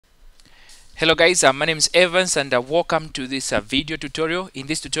Hello guys, my name is Evans and welcome to this video tutorial. In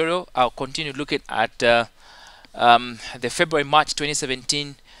this tutorial, I'll continue looking at the February-March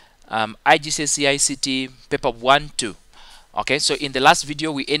 2017 IGCSE ICT paper 1-2. Okay, so in the last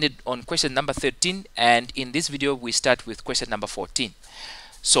video we ended on question number 13, and in this video we start with question number 14.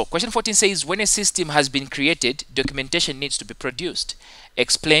 So question 14 says, when a system has been created, documentation needs to be produced.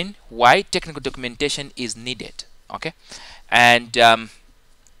 Explain why technical documentation is needed. Okay, and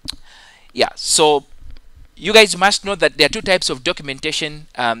yeah, so you guys must know that there are two types of documentation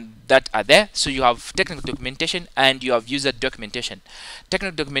that are there. So you have technical documentation and you have user documentation.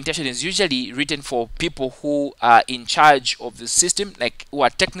 Technical documentation is usually written for people who are in charge of the system, like who are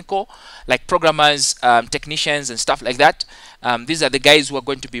technical, like programmers, technicians and stuff like that. These are the guys who are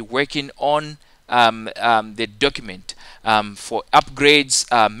going to be working on the document for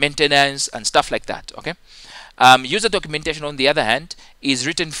upgrades, maintenance and stuff like that. Okay. User documentation, on the other hand, is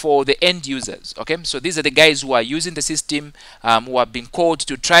written for the end users. Okay, so these are the guys who are using the system, who have been called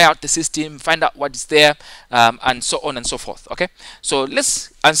to try out the system, find out what is there, and so on and so forth. Okay, so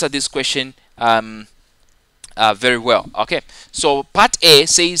let's answer this question very well. Okay, so part A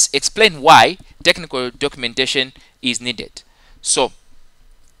says, explain why technical documentation is needed. So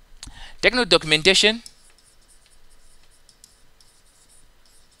technical documentation,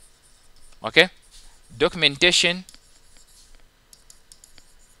 okay, documentation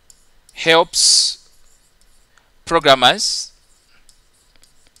helps programmers,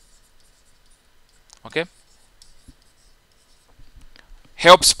 okay,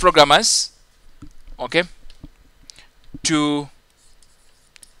 helps programmers, okay, to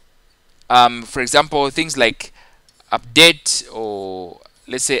for example, things like update or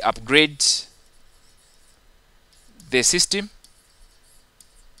let's say upgrade the system.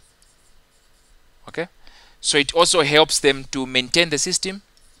 Okay, so it also helps them to maintain the system,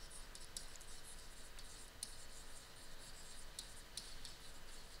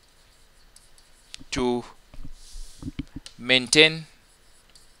 to maintain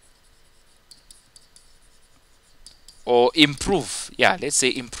or improve, yeah, let's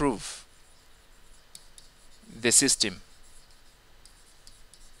say improve the system.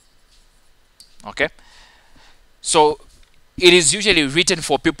 Okay, so it is usually written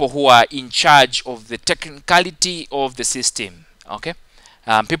for people who are in charge of the technicality of the system. Okay,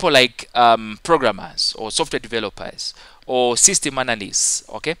 people like programmers or software developers or system analysts.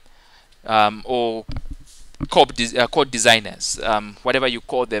 Okay, or code designers, whatever you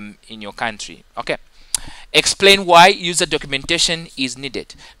call them in your country. Okay, explain why user documentation is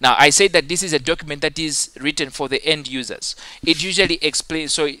needed. Now I say that this is a document that is written for the end users. It usually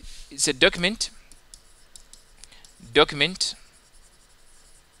explains, so it's a document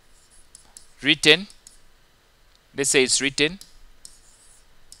written, let's say it's written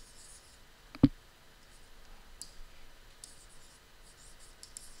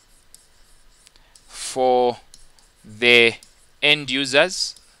for the end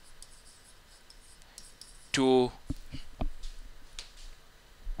users to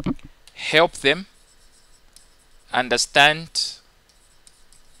help them understand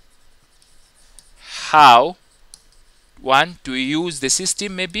how to use the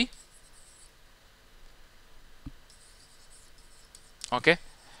system, maybe. Okay,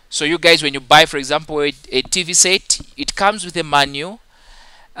 so you guys, when you buy, for example, a TV set, it comes with a manual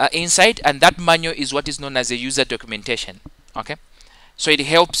inside, and that manual is what is known as a user documentation. Okay, so it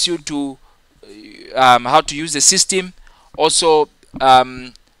helps you to how to use the system. Also,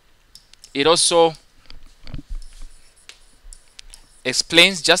 it also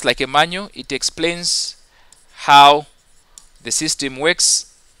explains, just like a manual, it explains how the system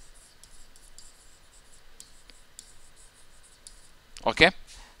works. Okay,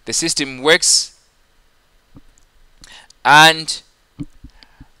 the system works, and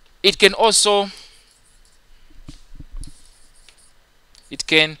it can also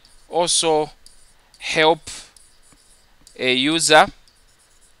help a user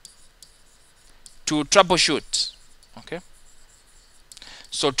to troubleshoot. Okay,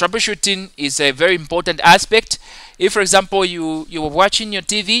 so troubleshooting is a very important aspect. If, for example, you were watching your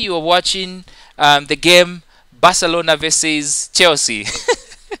TV, you were watching the game Barcelona versus Chelsea,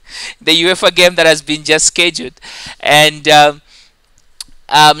 the UEFA game that has been just scheduled, and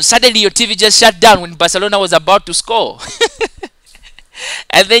suddenly your TV just shut down when Barcelona was about to score.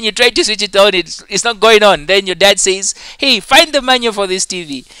 And then you try to switch it on, it's not going on. Then your dad says, hey, find the manual for this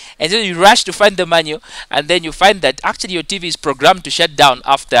TV. And then you rush to find the manual, and then you find that actually your TV is programmed to shut down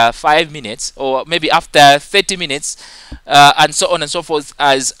after 5 minutes, or maybe after 30 minutes, and so on and so forth,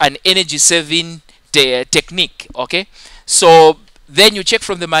 as an energy saving technique. Okay, so then you check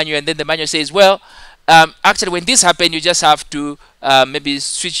from the manual, and then the manual says, well, actually when this happens, you just have to maybe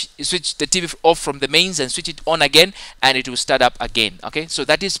switch the TV off from the mains and switch it on again, and it will start up again. Okay, so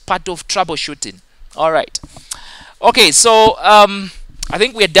that is part of troubleshooting. All right. Okay, so I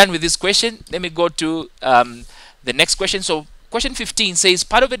think we're done with this question. Let me go to the next question. So question 15 says,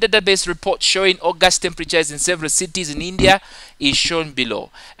 part of a database report showing August temperatures in several cities in India is shown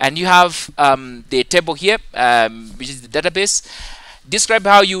below. And you have the table here, which is the database. Describe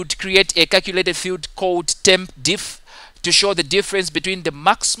how you would create a calculated field called temp diff to show the difference between the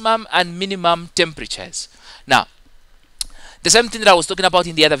maximum and minimum temperatures. Now, the same thing that I was talking about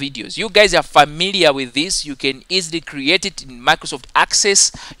in the other videos. You guys are familiar with this. You can easily create it in Microsoft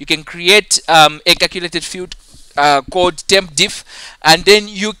Access. You can create a calculated field called temp diff, and then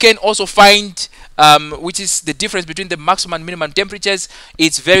you can also find which is the difference between the maximum and minimum temperatures.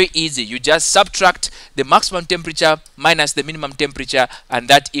 It's very easy. You just subtract the maximum temperature minus the minimum temperature, and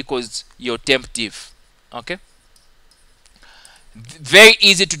that equals your temp diff. Okay, very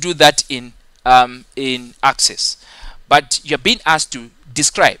easy to do that in Access. But you're being asked to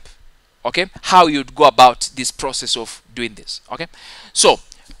describe, okay, how you'd go about this process of doing this. Okay, so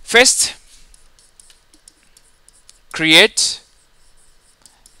first, create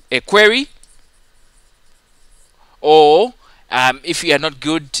a query, or if you are not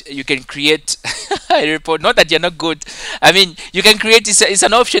good, you can create a report. Not that you're not good. I mean, you can create. It's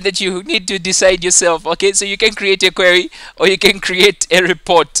an option that you need to decide yourself. Okay, so you can create a query, or you can create a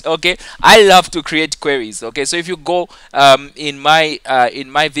report. Okay, I love to create queries. Okay, so if you go in my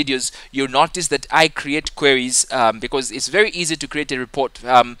videos, you'll notice that I create queries because it's very easy to create a report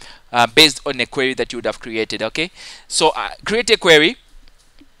based on a query that you would have created. Okay, so create a query,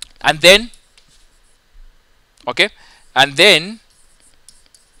 and then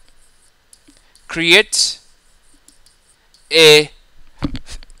create a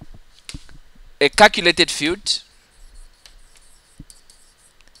calculated field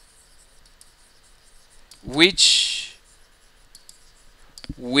which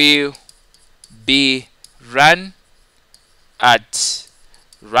will be run at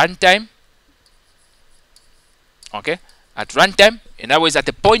runtime. Okay, at runtime. In other words, at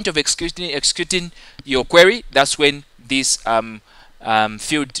the point of executing your query, that's when this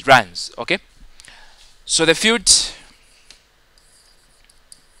field runs. Okay, so the field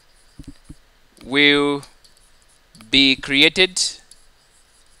will be created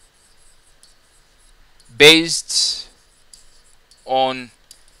based on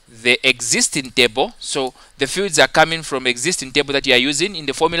the existing table. So the fields are coming from existing table that you are using in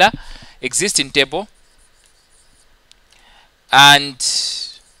the formula, existing table, and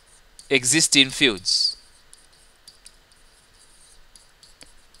existing fields.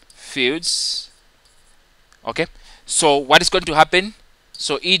 Okay, so what is going to happen?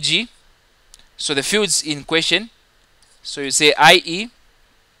 So e.g., so the fields in question, so you say IE,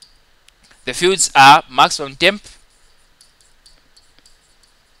 the fields are maximum temp.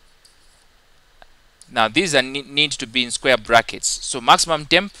 Now these are need to be in square brackets. So maximum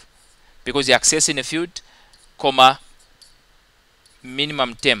temp, because you're accessing a field, comma,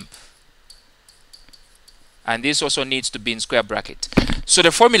 minimum temp, and this also needs to be in square bracket. So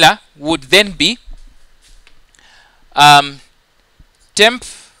the formula would then be temp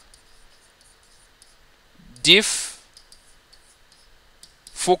diff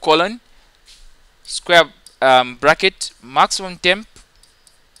full colon square bracket maximum temp,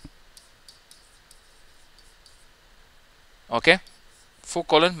 okay, full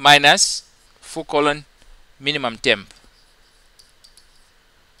colon minus full colon minimum temp.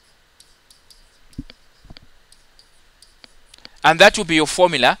 And that will be your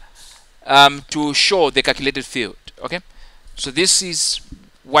formula to show the calculated field. Okay, so this is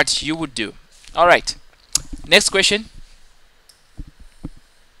what you would do. All right, next question.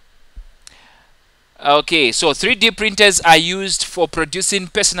 Okay, so 3D printers are used for producing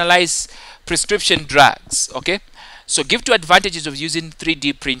personalized prescription drugs. Okay, so give two advantages of using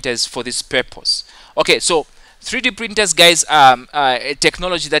 3D printers for this purpose. Okay, so 3D printers, guys, a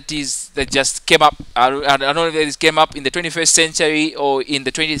technology that just came up. I don't know if it came up in the 21st century or in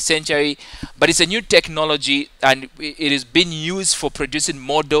the 20th century, but it's a new technology, and it is being used for producing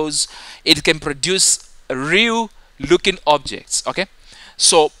models. It can produce real looking objects. Okay,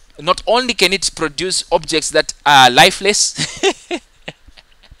 so not only can it produce objects that are lifeless,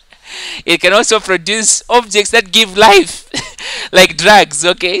 it can also produce objects that give life, like drugs.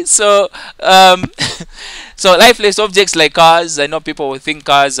 Okay, so so lifeless objects like cars. I know people will think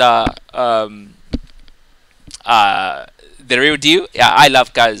cars are the real deal. Yeah, I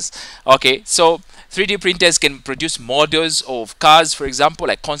love cars. Okay, so 3D printers can produce models of cars, for example,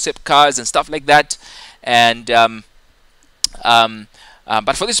 like concept cars and stuff like that. And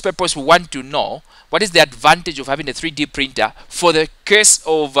but for this purpose, we want to know what is the advantage of having a 3D printer for the case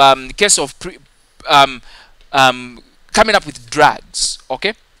of coming up with drugs.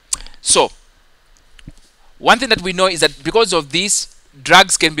 Okay, so one thing that we know is that because of this,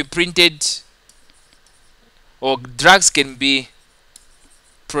 drugs can be printed, or drugs can be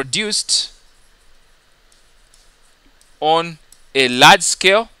produced on a large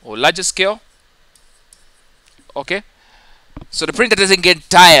scale or larger scale. Okay, so the printer doesn't get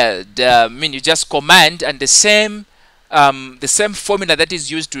tired. I mean, you just command, and the same formula that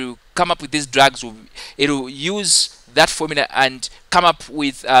is used to come up with these drugs, it will use that formula and come up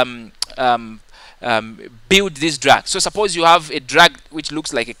with build this drug. So suppose you have a drug which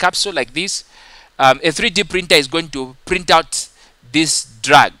looks like a capsule like this. A 3D printer is going to print out this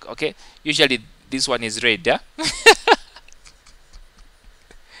drug. Okay, usually this one is red. Yeah.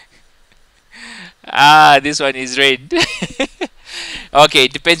 This one is red. Okay,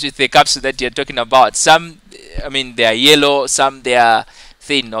 it depends with the capsule that you're talking about. Some, I mean, they are yellow, some they are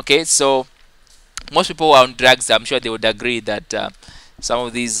thin. Okay, so most people who are on drugs, I'm sure they would agree that some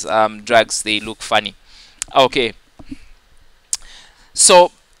of these drugs, they look funny. Okay,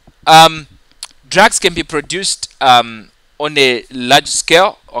 so drugs can be produced on a large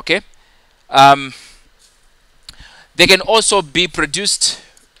scale. Okay, they can also be produced.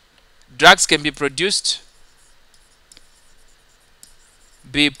 Drugs can be produced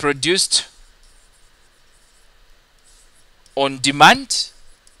on demand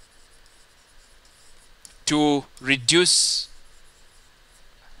to reduce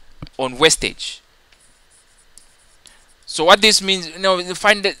on wastage. So what this means, you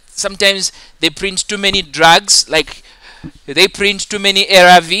find that sometimes they print too many drugs, like they print too many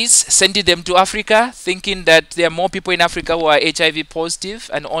ARVs, sending them to Africa, thinking that there are more people in Africa who are HIV positive,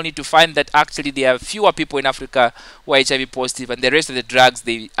 and only to find that actually there are fewer people in Africa who are HIV positive, and the rest of the drugs,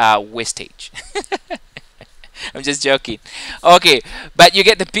 they are wastage. I'm just joking. Okay, but you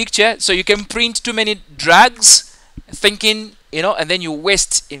get the picture. So you can print too many drugs, thinking, and then you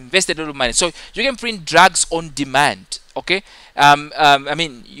invest a little money. So you can print drugs on demand. Okay, I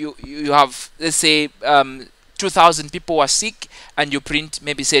mean, you have, let's say, 2,000 people are sick, and you print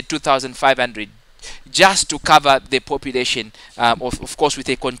maybe say 2,500 just to cover the population, of course with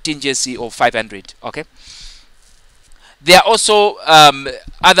a contingency of 500. Okay, there are also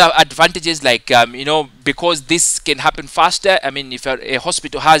other advantages, like because this can happen faster. I mean, if a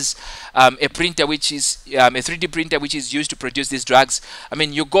hospital has a printer which is a 3D printer which is used to produce these drugs, I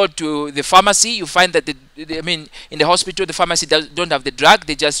mean, you go to the pharmacy, you find that in the hospital, the pharmacy don't have the drug.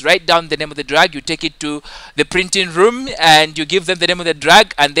 They just write down the name of the drug. You take it to the printing room and you give them the name of the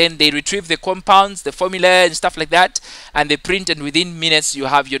drug, and then they retrieve the compounds, the formula and stuff like that, and they print, and within minutes you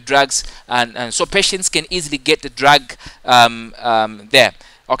have your drugs, and so patients can easily get the drug there.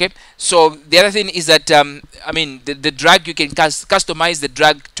 Okay, so the other thing is that I mean, the drug, you can customize the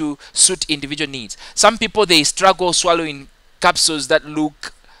drug to suit individual needs. Some people, they struggle swallowing capsules that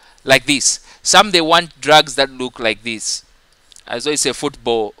look like this. Some, they want drugs that look like this, as though it's a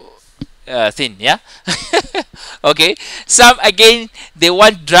football thing. Yeah. Okay, some again, they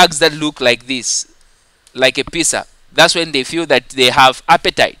want drugs that look like this, like a pizza. That's when they feel that they have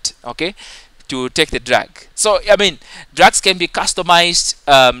appetite, okay, to take the drug. So I mean, drugs can be customized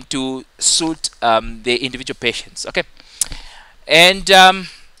to suit the individual patients. Okay, and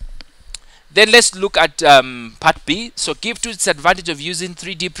then let's look at part B. So give to its advantage of using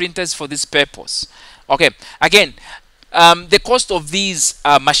 3D printers for this purpose. Okay, again, the cost of these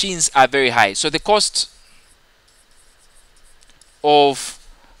machines are very high. So the cost of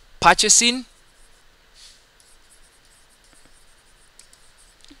purchasing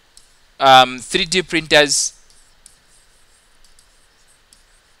 3D printers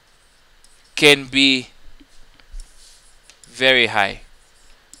can be very high.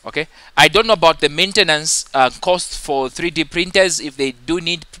 Okay, I don't know about the maintenance cost for 3D printers, if they do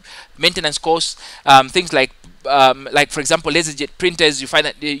need maintenance costs. Things like for example, laser jet printers, you find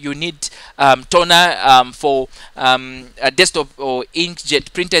that you need toner. For desktop or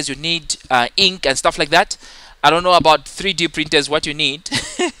inkjet printers, you need ink and stuff like that. I don't know about 3D printers, what you need.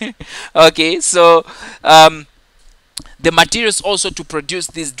 Okay, so the materials also to produce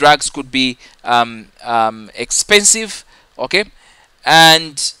these drugs could be expensive. Okay,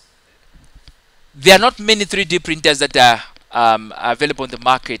 and there are not many 3D printers that are available in the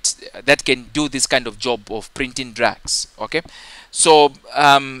market that can do this kind of job of printing drugs. Okay, so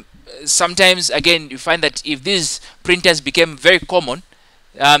sometimes again you find that if these printers became very common,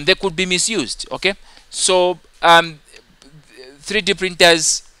 they could be misused. Okay, so 3D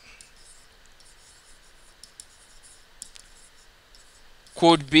printers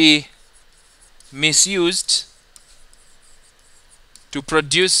could be misused to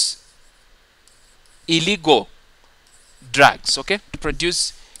produce illegal drugs. Okay, to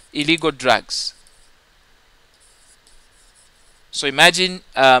produce illegal drugs. So imagine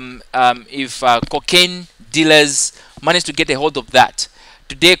if cocaine dealers manage to get a hold of that.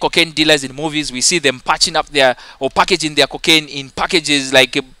 Today, cocaine dealers in movies, we see them patching up their or packaging their cocaine in packages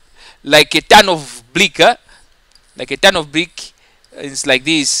like a ton of brick, like a ton of brick. It's like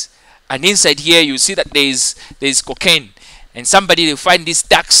this, and inside here you see that there is cocaine, and somebody will find these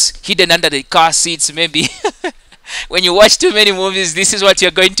stacks hidden under the car seats, maybe. When you watch too many movies, this is what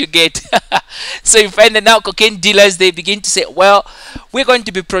you're going to get. So you find that now cocaine dealers, they begin to say, well, we're going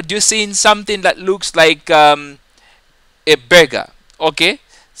to be producing something that looks like a burger. Okay,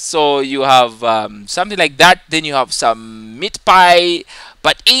 so you have something like that, then you have some meat pie,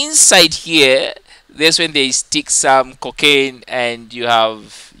 but inside here, that's when they stick some cocaine and you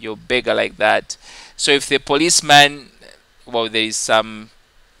have your burger like that. So if the policeman, well, there is some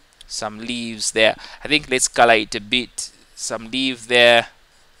leaves there. I think let's color it a bit. Some leaf there.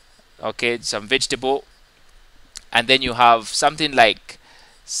 Okay, some vegetable. And then you have something like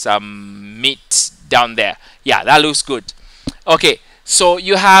some meat down there. Yeah, that looks good. Okay, so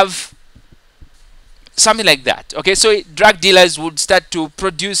you have something like that. Okay, so drug dealers would start to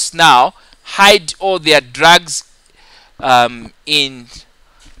produce now, hide all their drugs in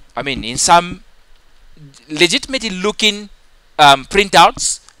some legitimately looking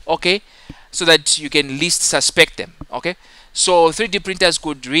printouts. Okay, so that you can least suspect them. Okay, so 3D printers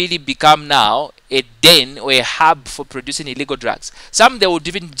could really become now a den or a hub for producing illegal drugs. Some, they would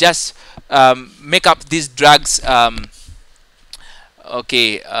even just make up these drugs.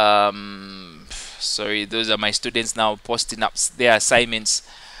 Okay, sorry, those are my students now posting up their assignments.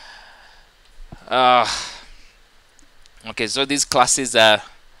 Okay, so these classes are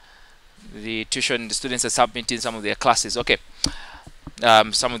the students are submitting some of their classes. Okay,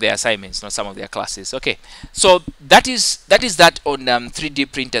 some of their assignments, not some of their classes. Okay, so that is that on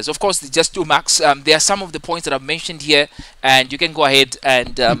 3D printers. Of course, it's just 2 marks. There are some of the points that I've mentioned here, and you can go ahead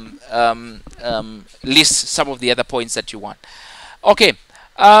and list some of the other points that you want. Okay,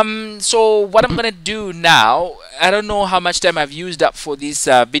 so what I'm gonna do now, I don't know how much time I've used up for this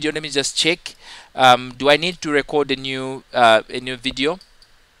video. Let me just check. Do I need to record a new video?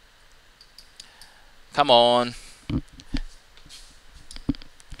 Come on.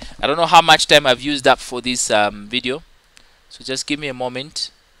 I don't know how much time I've used up for this video, so just give me a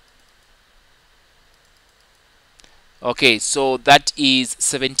moment. Okay, so that is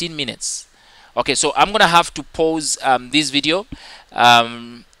 17 minutes. Okay, so I'm gonna have to pause this video,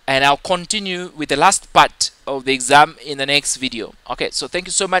 and I'll continue with the last part of the exam in the next video. Okay, so thank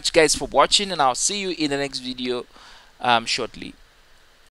you so much guys for watching, and I'll see you in the next video shortly.